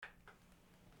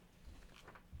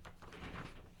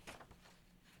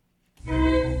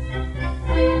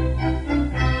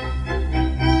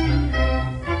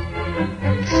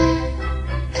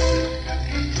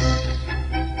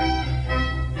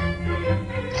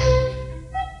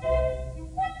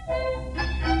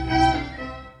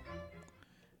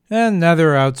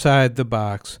Another outside the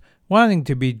box, wanting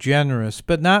to be generous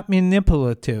but not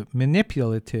manipulative.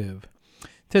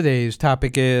 Today's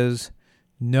topic is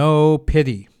no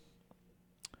pity.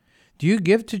 Do you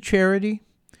give to charity?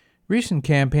 Recent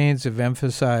campaigns have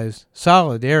emphasized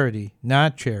solidarity,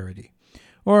 not charity,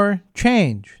 or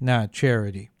change, not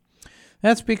charity.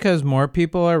 That's because more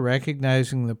people are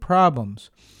recognizing the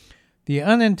problems, the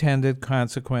unintended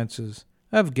consequences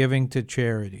of giving to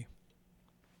charity.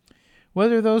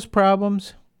 What are those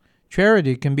problems?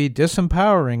 Charity can be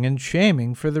disempowering and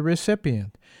shaming for the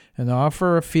recipient and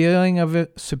offer a feeling of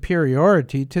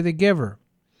superiority to the giver.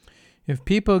 If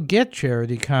people get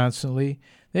charity constantly,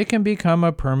 they can become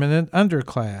a permanent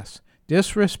underclass,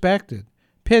 disrespected,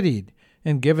 pitied,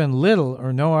 and given little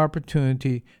or no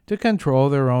opportunity to control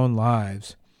their own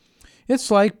lives. It's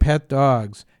like pet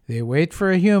dogs. They wait for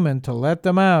a human to let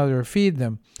them out or feed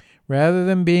them, rather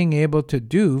than being able to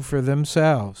do for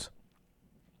themselves.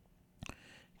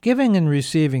 Giving and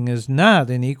receiving is not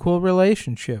an equal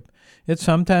relationship. It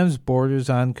sometimes borders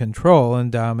on control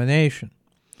and domination.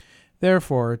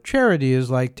 Therefore, charity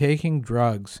is like taking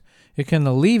drugs. It can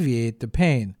alleviate the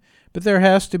pain, but there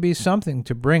has to be something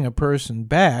to bring a person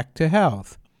back to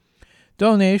health.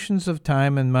 Donations of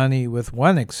time and money, with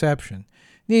one exception,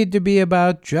 need to be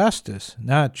about justice,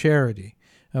 not charity,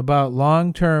 about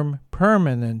long-term,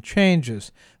 permanent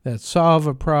changes that solve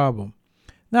a problem,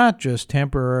 not just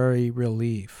temporary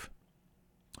relief.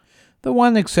 The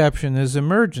one exception is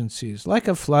emergencies, like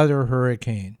a flood or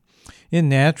hurricane. In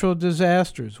natural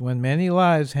disasters, when many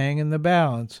lives hang in the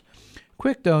balance,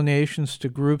 quick donations to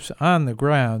groups on the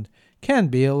ground can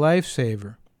be a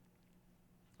lifesaver.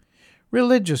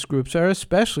 Religious groups are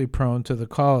especially prone to the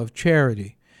call of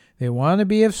charity. They want to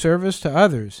be of service to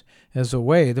others as a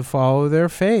way to follow their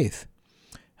faith.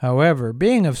 However,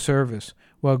 being of service,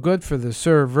 while good for the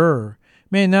server,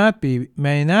 may not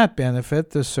benefit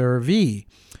the servee,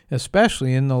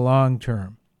 especially in the long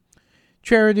term.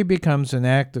 Charity becomes an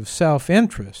act of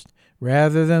self-interest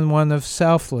rather than one of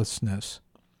selflessness.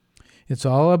 It's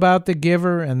all about the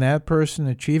giver and that person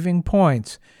achieving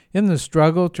points in the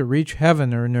struggle to reach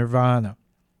heaven or nirvana.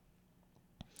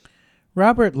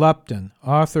 Robert Lupton,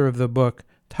 author of the book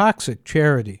Toxic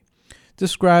Charity,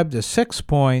 described a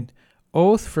 6-point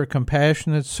oath for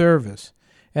compassionate service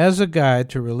as a guide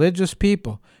to religious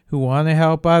people who want to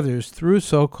help others through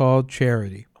so-called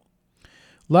charity.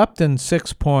 Lupton's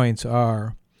 6 points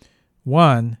are: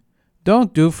 1.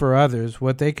 Don't do for others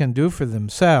what they can do for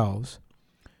themselves.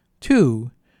 2.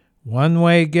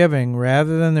 One-way giving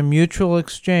rather than a mutual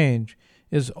exchange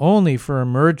is only for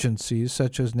emergencies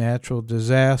such as natural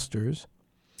disasters.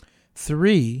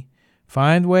 3.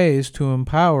 Find ways to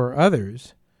empower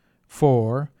others.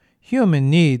 4. Human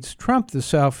needs trump the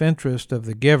self-interest of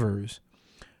the givers.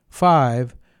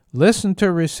 5. Listen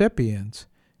to recipients.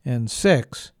 And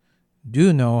 6.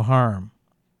 Do no harm.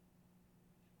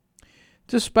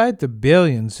 Despite the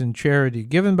billions in charity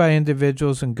given by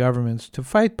individuals and governments to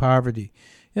fight poverty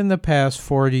in the past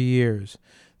 40 years,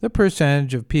 the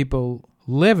percentage of people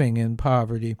living in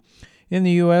poverty in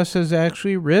the U.S. has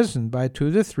actually risen by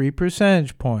 2 to 3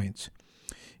 percentage points.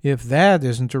 If that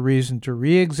isn't a reason to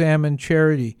re-examine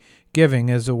charity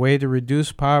giving as a way to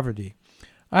reduce poverty,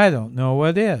 I don't know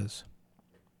what is.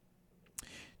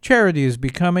 Charity has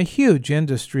become a huge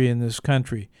industry in this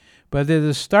country, but it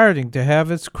is starting to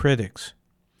have its critics.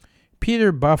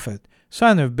 Peter Buffett,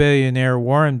 son of billionaire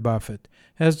Warren Buffett,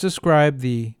 has described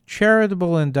the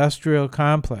charitable industrial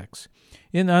complex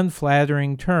in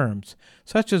unflattering terms,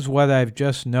 such as what I've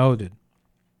just noted.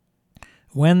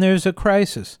 When there's a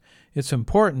crisis, it's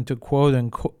important to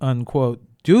quote-unquote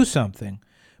do something,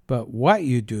 but what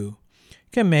you do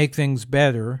can make things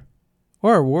better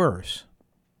or worse.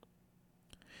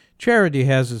 Charity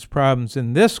has its problems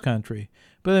in this country,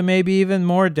 but it may be even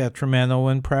more detrimental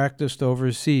when practiced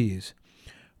overseas.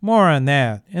 More on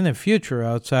that in a future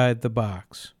Outside the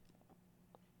Box.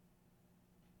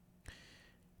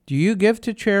 Do you give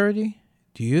to charity?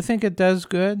 Do you think it does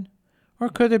good? Or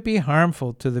could it be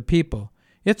harmful to the people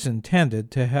it's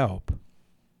intended to help?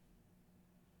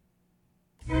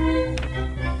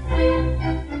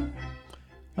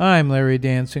 I'm Larry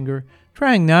Dansinger,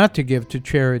 trying not to give to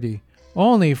charity,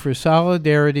 only for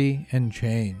solidarity and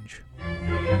change.